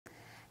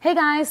Hey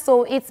guys,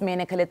 so it's me,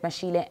 Nicolette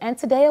Mashile, and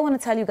today I want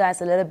to tell you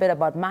guys a little bit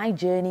about my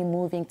journey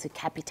moving to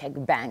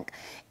Capitec Bank.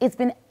 It's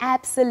been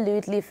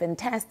absolutely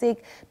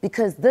fantastic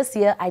because this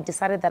year I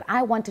decided that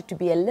I wanted to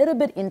be a little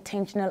bit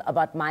intentional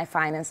about my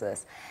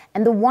finances.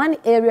 And the one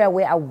area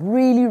where I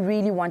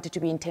really wanted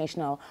to be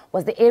intentional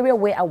was the area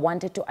where I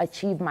wanted to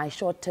achieve my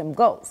short-term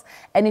goals.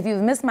 And if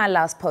you've missed my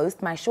last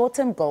post, my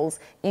short-term goals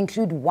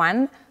include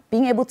one,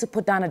 being able to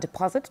put down a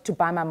deposit to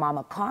buy my mom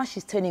a car.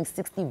 She's turning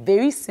 60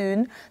 very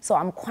soon, so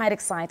I'm quite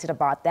excited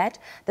about that.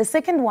 The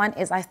second one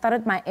is I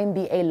started my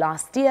MBA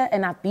last year,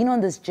 and I've been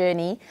on this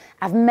journey.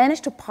 I've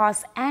managed to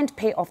pass and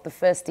pay off the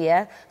first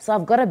year, so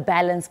I've got a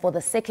balance for the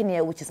second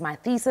year, which is my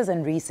thesis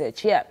and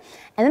research here.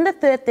 And then the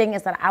third thing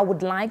is that I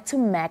would like to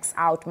max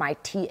out my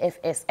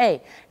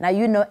TFSA. Now,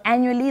 you know,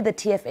 annually the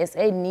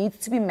TFSA needs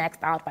to be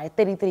maxed out by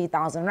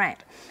 33,000 Rand.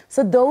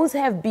 So those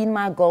have been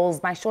my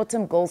goals, my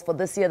short-term goals for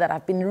this year that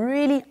I've been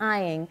really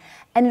eyeing,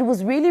 and it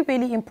was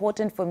really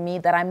important for me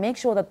that I make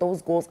sure that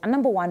those goals are,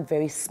 number one,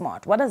 very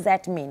smart. What does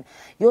that mean?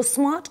 Your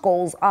SMART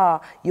goals are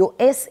your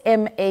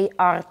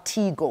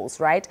SMART goals,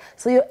 right?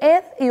 So your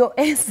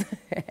S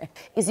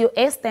is your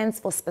S stands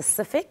for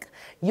specific,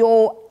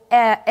 your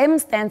M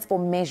stands for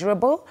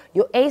measurable,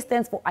 your A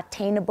stands for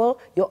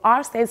attainable, your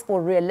R stands for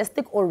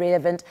realistic or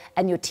relevant,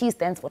 and your T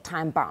stands for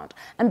time bound.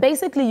 And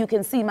basically you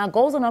can see my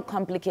goals are not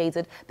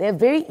complicated, they're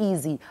very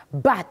easy,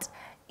 but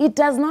it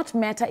does not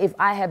matter if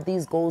I have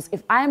these goals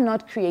if I am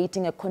not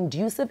creating a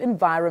conducive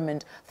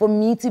environment for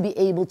me to be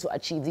able to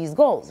achieve these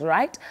goals,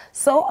 right?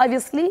 So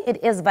obviously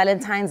it is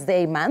Valentine's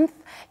Day month.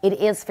 It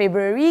is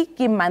February,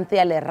 ki month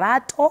ya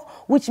lerato,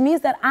 which means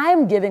that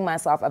I'm giving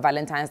myself a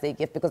Valentine's Day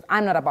gift because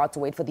I'm not about to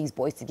wait for these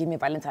boys to give me a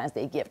Valentine's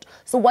Day gift.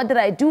 So what did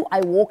I do? I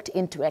walked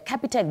into a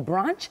Capitec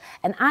branch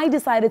and I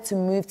decided to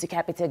move to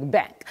Capitec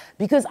Bank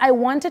because I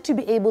wanted to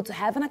be able to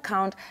have an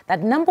account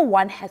that, number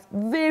one, has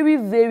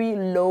very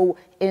low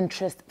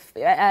interest,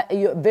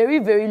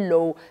 very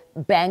low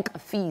bank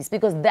fees,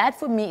 because that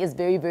for me is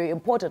very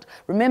important.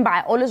 Remember,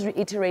 I always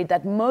reiterate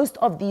that most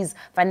of these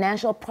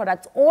financial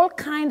products all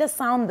kind of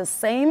sound the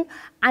same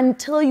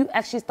until you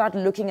actually start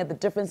looking at the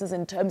differences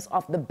in terms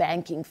of the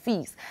banking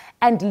fees.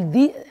 And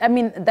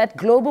that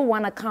Global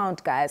One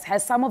account, guys,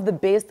 has some of the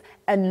best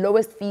and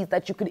lowest fees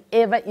that you could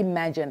ever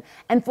imagine.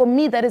 And for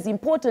me, that is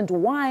important.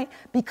 Why?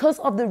 Because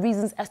of the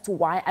reasons as to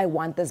why I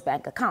want this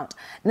bank account.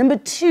 Number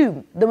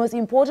two, the most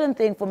important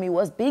thing for me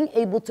was being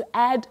able to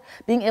add,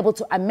 being able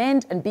to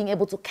amend, and being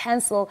able to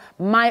cancel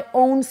my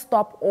own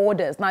stop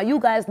orders. Now, you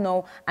guys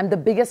know I'm the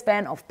biggest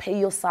fan of pay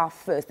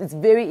yourself first. It's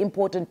very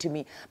important to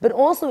me. But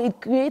also it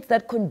creates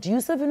that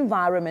conducive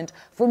environment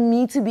for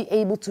me to be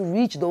able to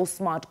reach those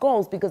SMART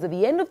goals, because at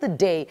the end of the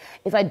day,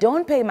 if I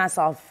don't pay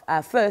myself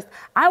first,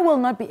 I will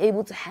not be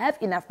able to have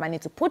enough money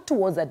to put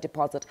towards that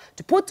deposit,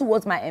 to put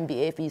towards my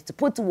MBA fees, to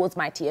put towards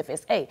my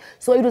TFSA.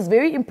 So it was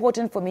very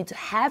important for me to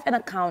have an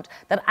account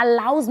that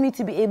allows me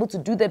to be able to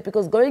do that,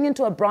 because going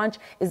into a branch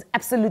is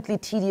absolutely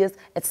tedious.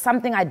 It's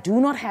something I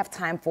do not have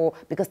time for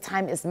because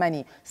time is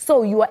money.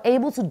 So you are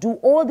able to do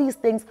all these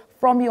things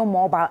from your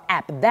mobile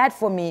app. That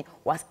for me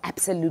was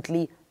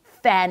absolutely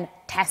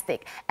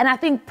fantastic. And I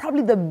think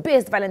probably the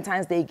best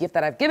Valentine's Day gift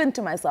that I've given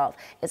to myself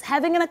is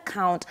having an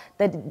account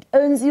that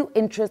earns you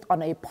interest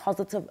on a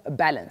positive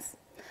balance.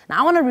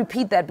 Now I want to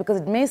repeat that because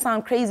it may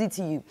sound crazy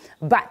to you,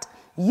 but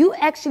you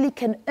actually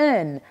can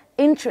earn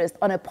interest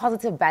on a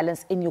positive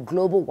balance in your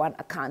Global One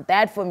account.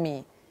 That for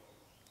me,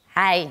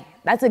 hi,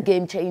 that's a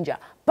game changer.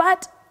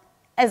 But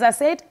as I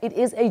said, it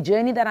is a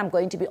journey that I'm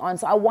going to be on.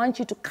 So I want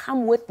you to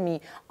come with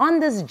me on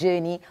this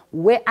journey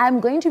where I'm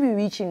going to be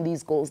reaching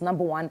these goals,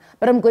 number one,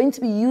 but I'm going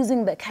to be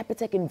using the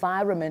Capitec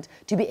environment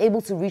to be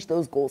able to reach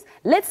those goals.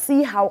 Let's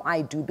see how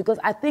I do, because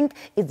I think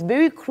it's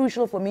very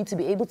crucial for me to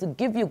be able to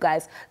give you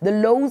guys the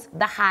lows,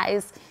 the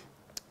highs,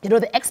 you know,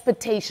 the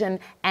expectation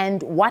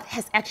and what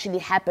has actually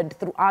happened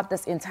throughout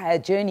this entire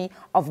journey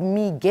of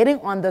me getting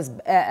on this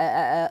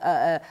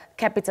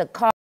Capitec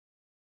card.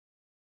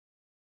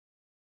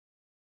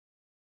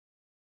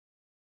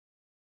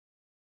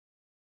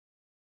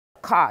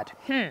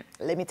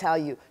 Let me tell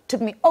you,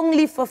 took me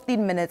only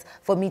 15 minutes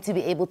for me to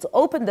be able to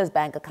open this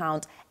bank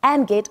account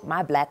and get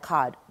my black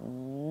card.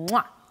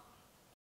 Mwah.